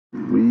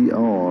We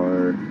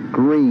are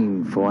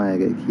green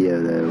flag at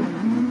Kyoto.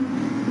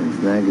 And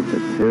Snag gets a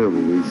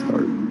terrible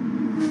restart.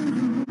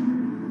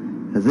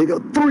 As they go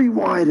 3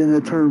 wide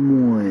into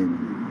turn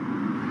 1.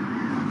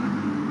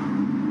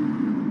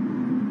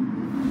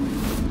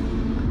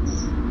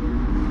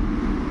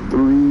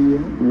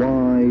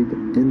 Wide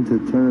into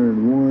turn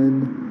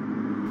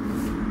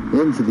 1,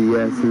 into the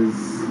S's,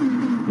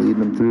 leading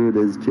them through it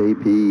is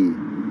JP,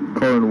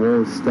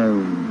 Cornwall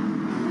Stone.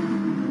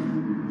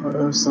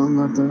 Something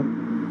like that.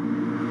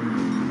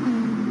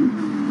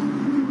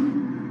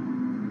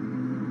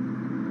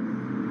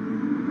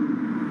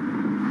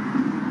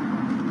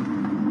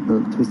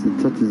 Twisted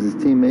touches his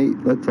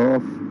teammate, lets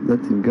off,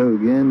 lets him go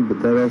again, but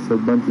that also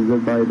bunches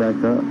everybody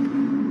back up.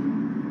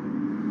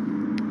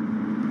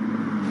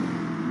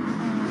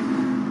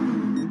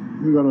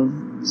 We got a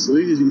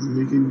Sleazy's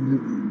making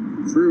it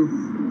through.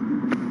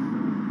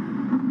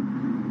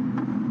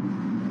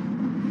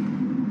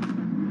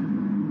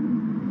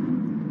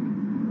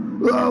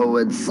 Oh,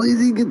 and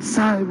Sleazy gets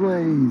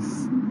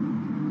sideways.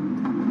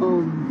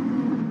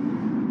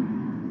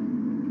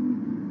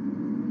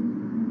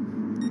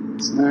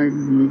 Snag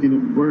making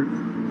it work.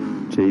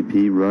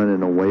 JP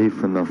running away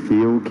from the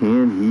field.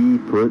 Can he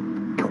put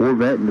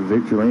Corvette into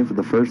victory lane for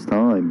the first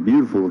time?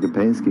 Beautiful looking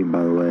paint scheme,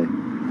 by the way.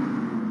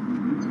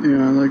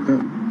 Yeah, I like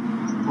that.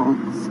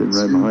 Sitting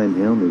right behind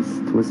him is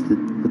Twisted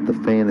with the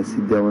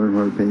fantasy Dale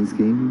Earnhardt paint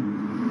scheme.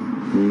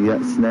 And you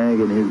got Snag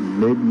in his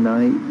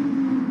midnight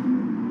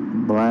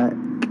black.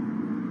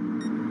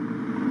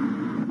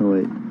 Oh,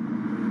 wait.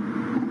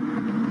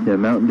 Yeah,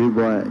 Mountain Dew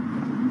black.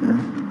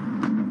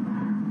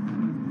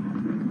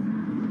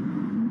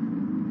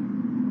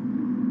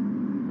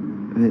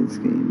 Paint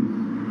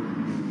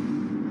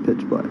scheme.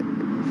 Pitch black.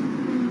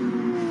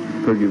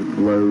 Fergie with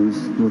the lows.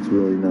 Looks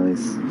really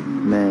nice.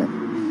 Matt.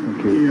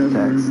 Okay,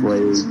 Tax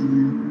Slave.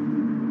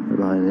 Right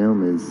behind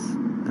him is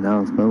an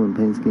Alex Bowman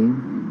paint scheme.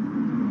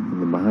 And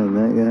then behind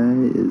that guy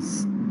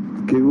is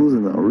Giggles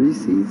and the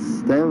Reese's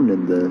Stone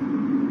and the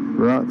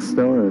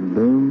Rockstar and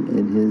Boom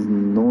in his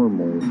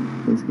normal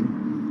paint scheme.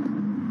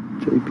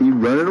 JP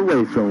running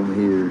away from him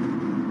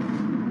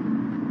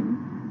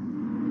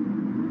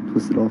here.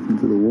 Twisted off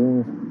into the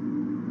wall.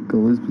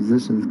 Gonna lose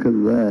positions because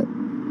of that.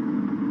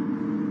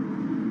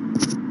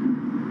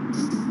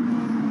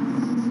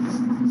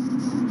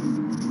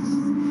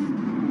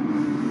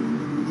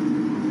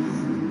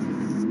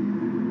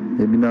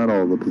 Maybe not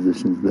all the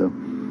positions, though.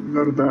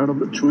 Got a battle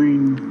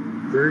between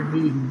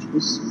Fergie and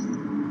Twisted.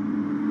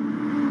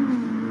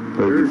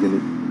 Fergie's going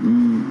to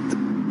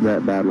eat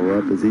that battle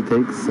up as he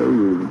takes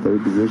over the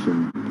 3rd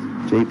position.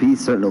 JP's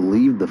starting to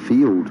leave the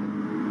field.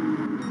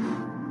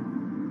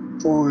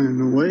 Flying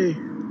away.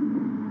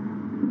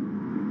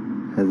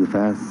 Has the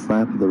fastest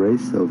lap of the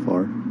race so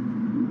far.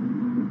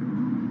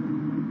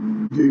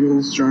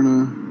 Giggles trying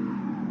to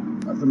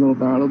have a little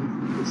battle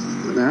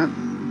with that.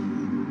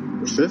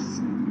 For 5th.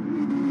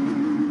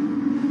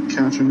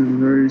 Catching him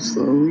very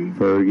slowly.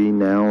 Fergie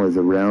now is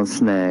around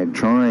Snag,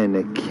 trying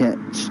to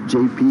catch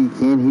JP.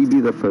 Can he be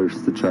the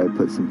first to try to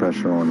put some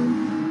pressure on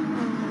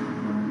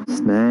him?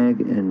 Snag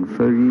and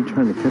Fergie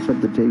trying to catch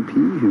up to JP,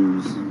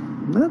 who's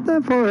not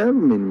that far ahead of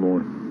him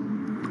anymore.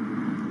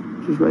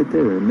 Just right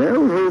there. And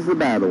there's the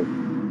battle.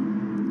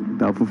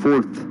 Battle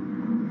for 4th.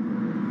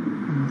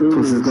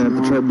 Twisted is going to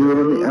have to try to do it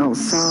on the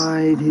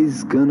outside.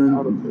 He's going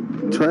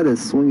to try to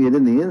swing it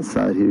in the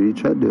inside here. He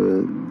tried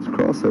to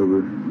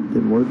crossover.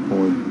 Didn't work for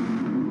him.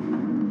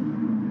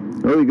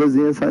 Oh, he goes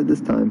the inside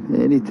this time.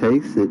 And he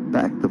takes it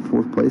back to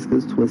 4th place.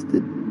 Goes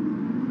Twisted.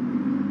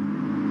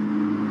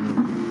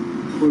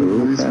 A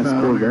little fast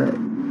Corvette.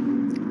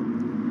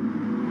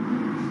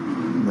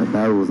 That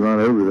battle was not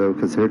over, though,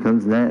 because here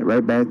comes Nat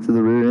right back to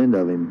the rear end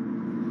of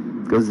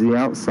him. Goes to the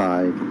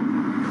outside.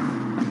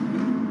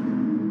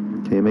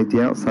 Can't make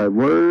the outside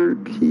work.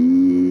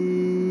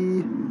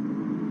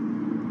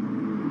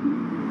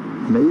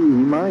 Maybe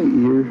he might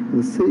here.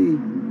 Let's see.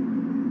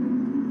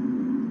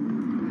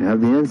 We have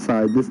the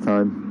inside this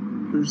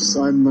time. They're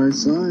side by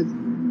side.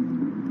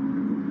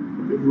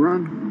 Good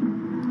run.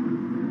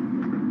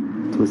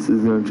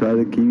 Twisted's going to try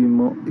to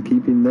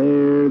keep him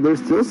there. They're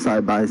still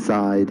side by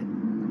side.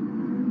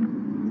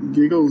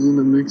 Giggles in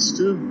the mix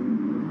too.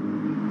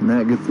 And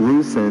that gets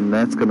loose, and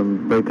that's going to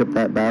break up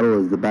that battle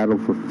as the battle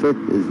for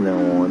 5th is now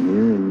on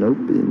here. And nope,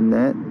 and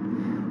that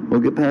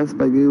will get passed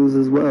by Giggles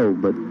as well.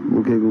 But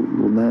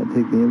will Matt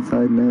take the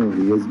inside? No.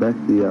 He goes back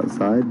to the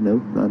outside.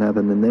 Nope, not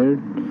happening there.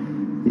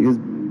 He goes,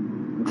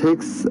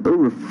 takes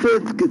over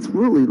 5th, gets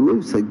really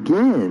loose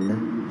again.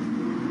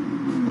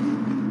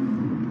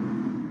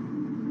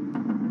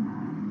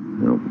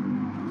 Nope.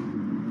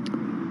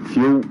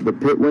 The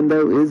pit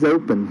window is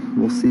open.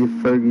 We'll see if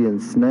Fergie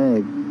and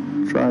Snag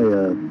try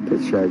a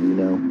pit strategy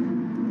now.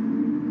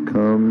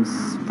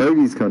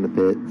 Fergie's coming to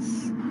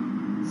pits.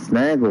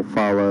 Snag will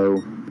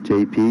follow.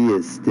 JP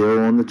is still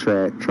on the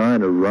track, trying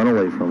to run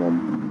away from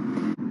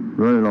him.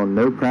 Running on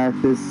no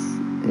practice,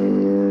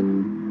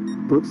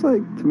 and looks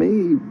like to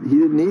me he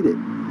didn't need it.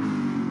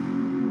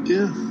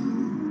 Yeah.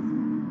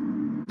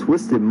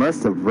 Twisted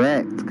must have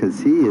wrecked because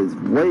he is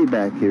way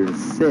back here in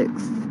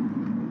 6th.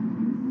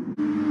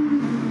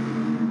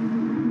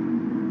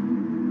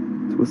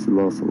 Twisted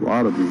lost a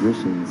lot of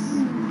positions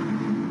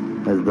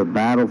as the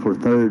battle for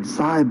 3rd,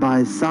 side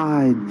by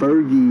side,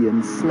 Fergie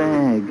and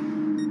Snag.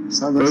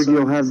 Fergie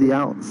will have the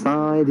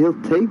outside. He'll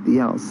take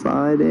the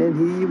outside, and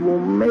he will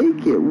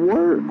make it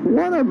work.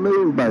 What a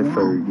move by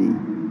Fergie.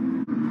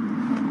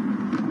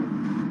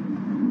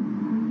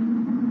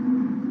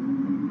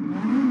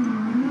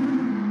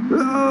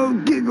 Oh,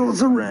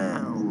 giggles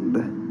around.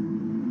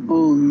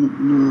 Oh,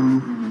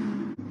 no.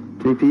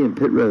 JP in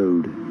pit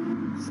road.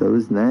 So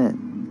is Nat.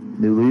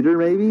 New leader,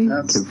 maybe?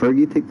 Can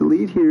Fergie take the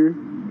lead here?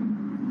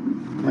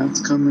 That's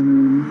coming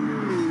in.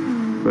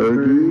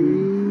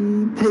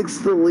 Fergie takes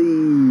the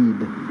lead.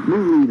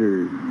 New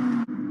leader.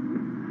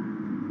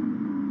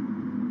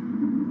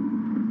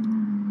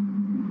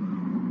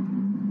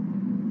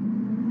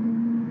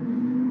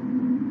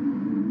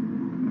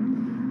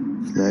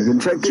 Snag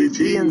and check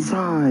the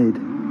inside.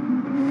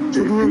 To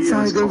the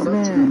inside goes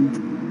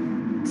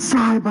Nat.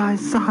 Side by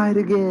side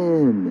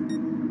again.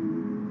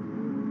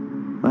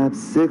 Lap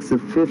 6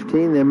 of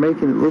 15. They're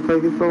making it look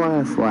like it's the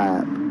last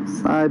lap.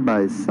 Side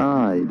by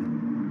side.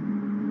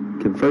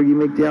 Can Fergie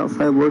make the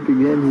outside work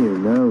again here?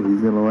 No,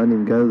 he's going to let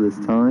him go this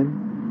time.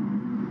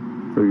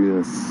 Fergie's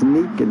going to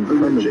sneak in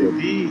front of him.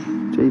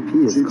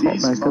 JP has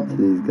caught back up to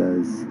these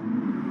guys.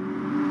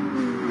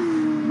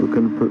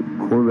 Looking to put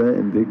Corvette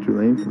in victory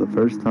lane for the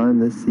first time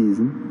this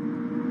season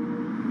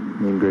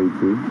in Grade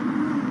 3.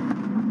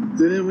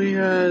 Didn't we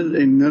have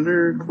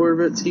another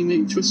Corvette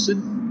teammate twisted?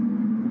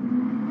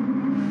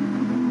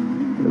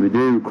 We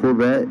do.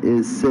 Corvette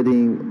is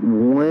sitting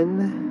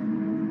 1,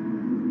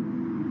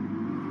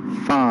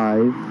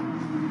 5,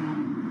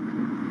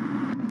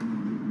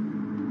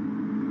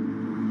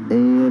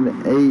 and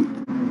 8.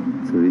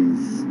 So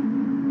he's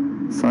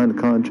signed a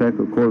contract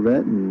with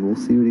Corvette, and we'll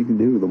see what he can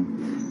do with them.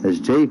 As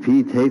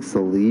JP takes the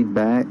lead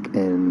back,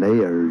 and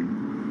they are,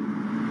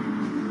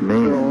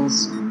 man,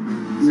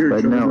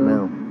 spreading out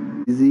now.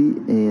 Sleazy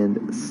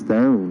and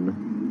Stone.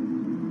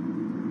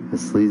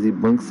 As Sleazy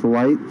blinks the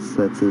lights,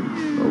 that's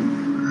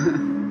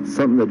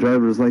something the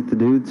drivers like to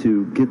do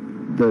to get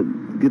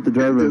the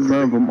driver in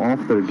front of them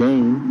off their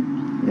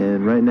game.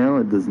 And right now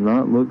it does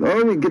not look.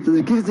 Oh, it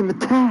gives him a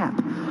tap,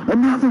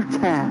 another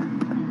tap.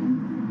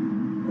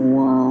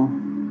 Wow.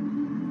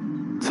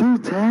 2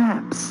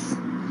 taps.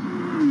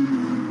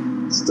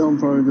 Stone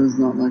probably does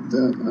not like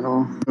that at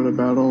all. Got a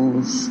battle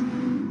with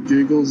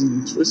Giggles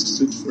and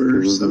Twisted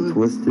for 7.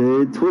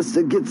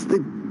 Twisted gets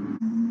the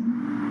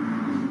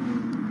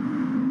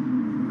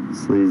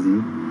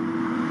Sleazy.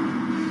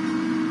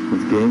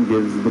 Once again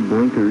gives the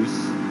blinkers.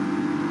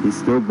 He's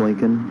still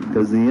blinking.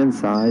 Goes to the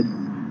inside.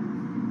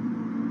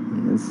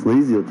 And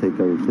Sleazy will take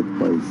over 5th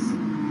place.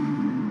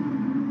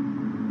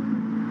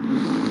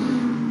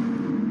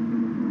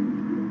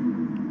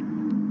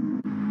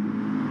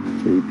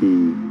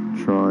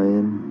 JP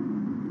trying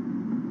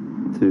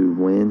to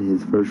win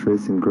his first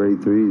race in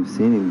Grade 3. You've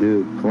seen him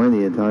do it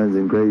plenty of times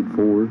in Grade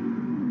 4.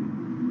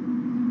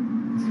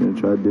 He's going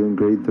to try doing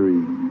Grade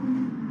 3.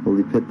 Will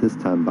he pit this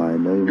time by?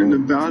 No, he won't. And the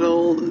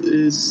battle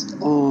is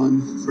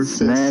on for 5th.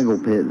 Snag will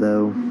pit,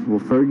 though. Will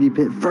Fergie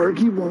pit?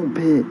 Fergie won't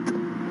pit.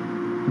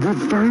 Did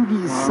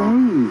Fergie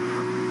save?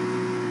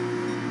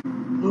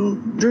 Oh,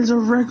 there's a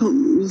wreck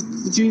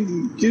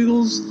between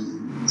Giggles,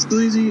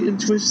 Sleazy, and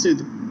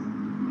Twisted.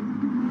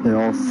 They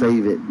all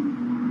save it.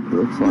 It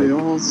looks like. They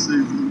all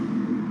save it.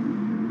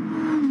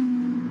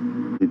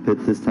 We pit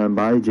this time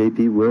by.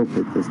 JP will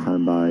pit this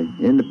time by.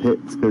 In the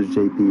pits goes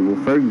JP. Will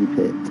Fergie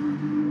pit?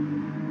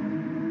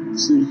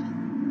 See.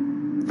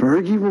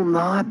 Fergie will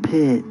not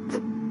pit.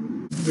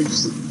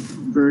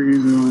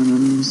 Fergie's going.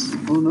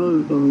 Oh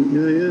no! Oh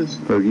yeah, he is.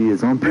 Fergie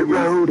is on pit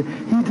road.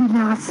 He did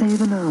not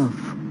save enough.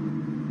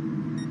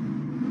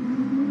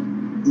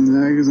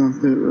 Snag is on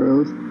pit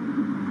road.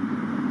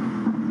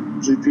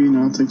 JP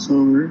now takes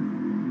over.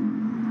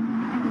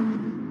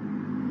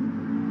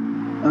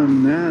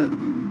 And Nat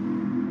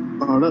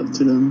caught up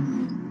to them.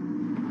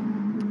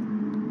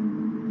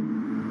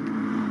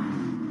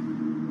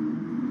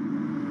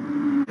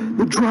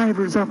 The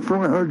drivers up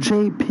front are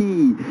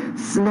JP,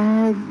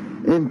 Snag,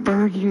 and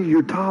Fergie are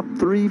your top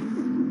 3.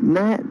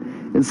 Nat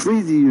and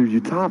Sleazy are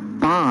your top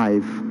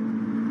 5.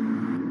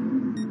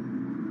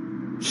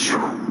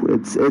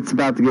 It's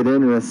about to get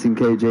interesting,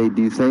 KJ.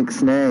 Do you think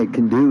Snag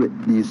can do it?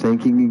 Do you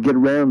think he can get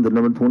around the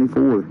number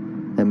 24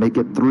 and make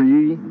it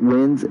 3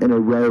 wins in a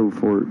row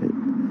for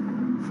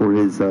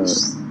his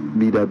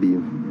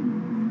VW?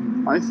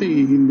 I think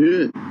he can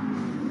do it.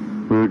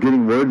 We were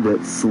getting word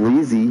that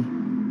Sleazy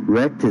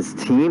wrecked his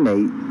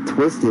teammate,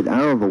 Twisted,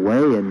 out of the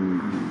way,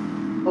 and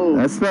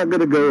that's not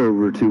going to go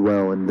over too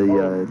well in the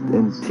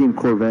in Team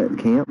Corvette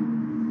camp.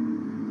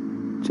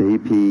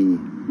 JP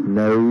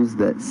knows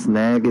that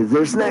Snag is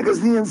there. Snag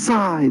is the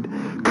inside.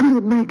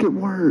 Couldn't make it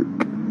work.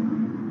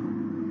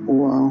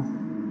 Wow.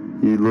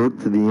 You look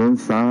to the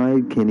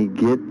inside. Can he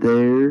get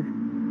there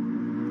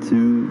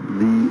to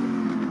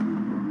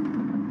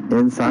the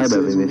Inside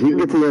of him. If he can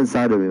get to the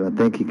inside of him, I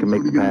think he can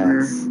make the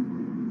pass.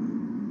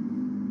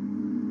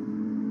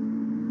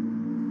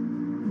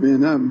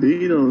 Man, that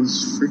Beetle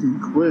is freaking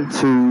quick.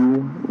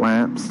 2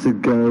 laps to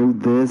go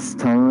this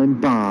time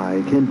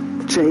by. Can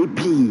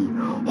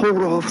JP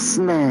hold off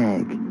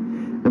Snag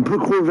and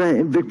put Corvette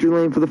in victory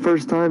lane for the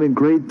first time in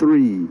grade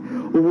 3?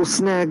 Or will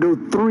Snag go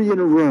 3 in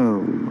a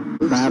row?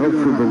 Battle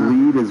for the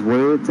lead is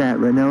where it's at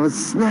right now. As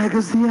Snag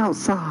is the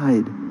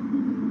outside.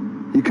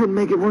 You couldn't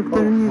make it work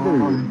there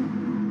either.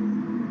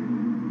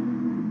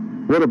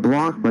 What a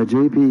block by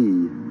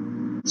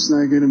JP.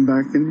 Snag get him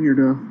back in here,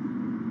 though.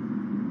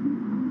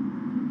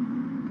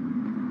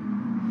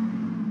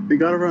 They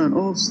gotta run.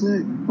 Oh,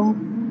 Snag. Oh.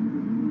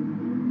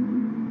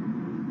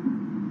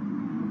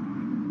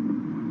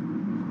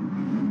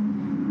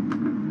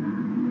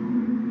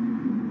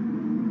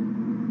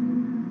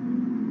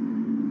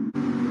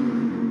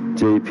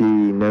 JP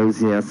knows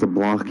he has to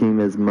block him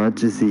as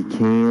much as he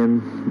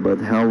can, but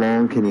how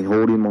long can he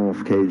hold him off,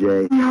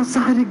 KJ?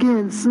 Outside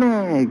again,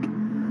 Snag.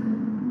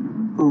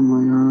 Oh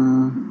my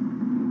god.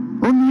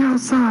 On the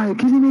outside,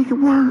 can he make it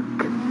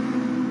work?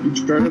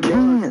 He's trying to block.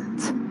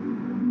 Can't.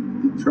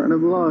 He's trying to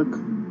block.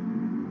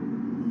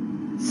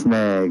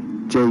 Snag,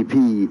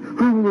 JP,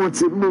 who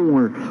wants it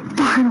more?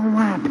 Final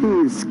lap,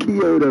 here's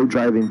Kyoto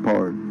Driving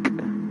Park.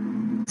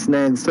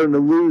 Snag's starting to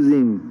lose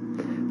him.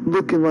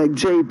 Looking like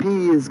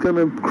JP is going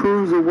to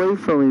cruise away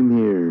from him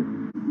here.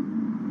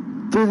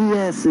 Through the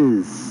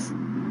S's.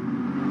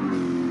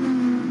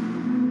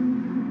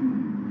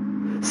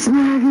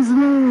 Snag is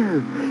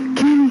there.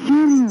 Can he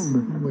get him?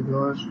 Oh my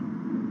gosh.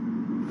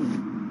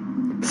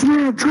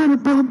 Snag trying to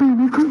bump him.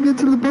 He couldn't get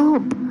to the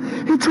bump.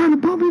 He tried to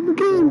bump him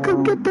again.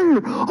 Couldn't get there.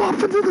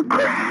 Off into the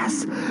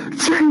grass.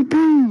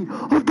 JP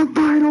off the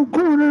final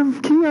corner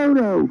of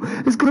Kyoto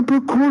is going to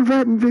put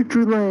Corvette in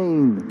victory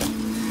lane.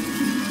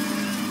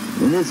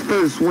 And his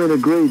first win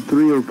of grade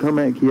 3 will come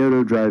at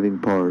Kyoto Driving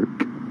Park.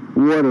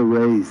 What a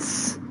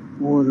race.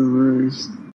 What a race.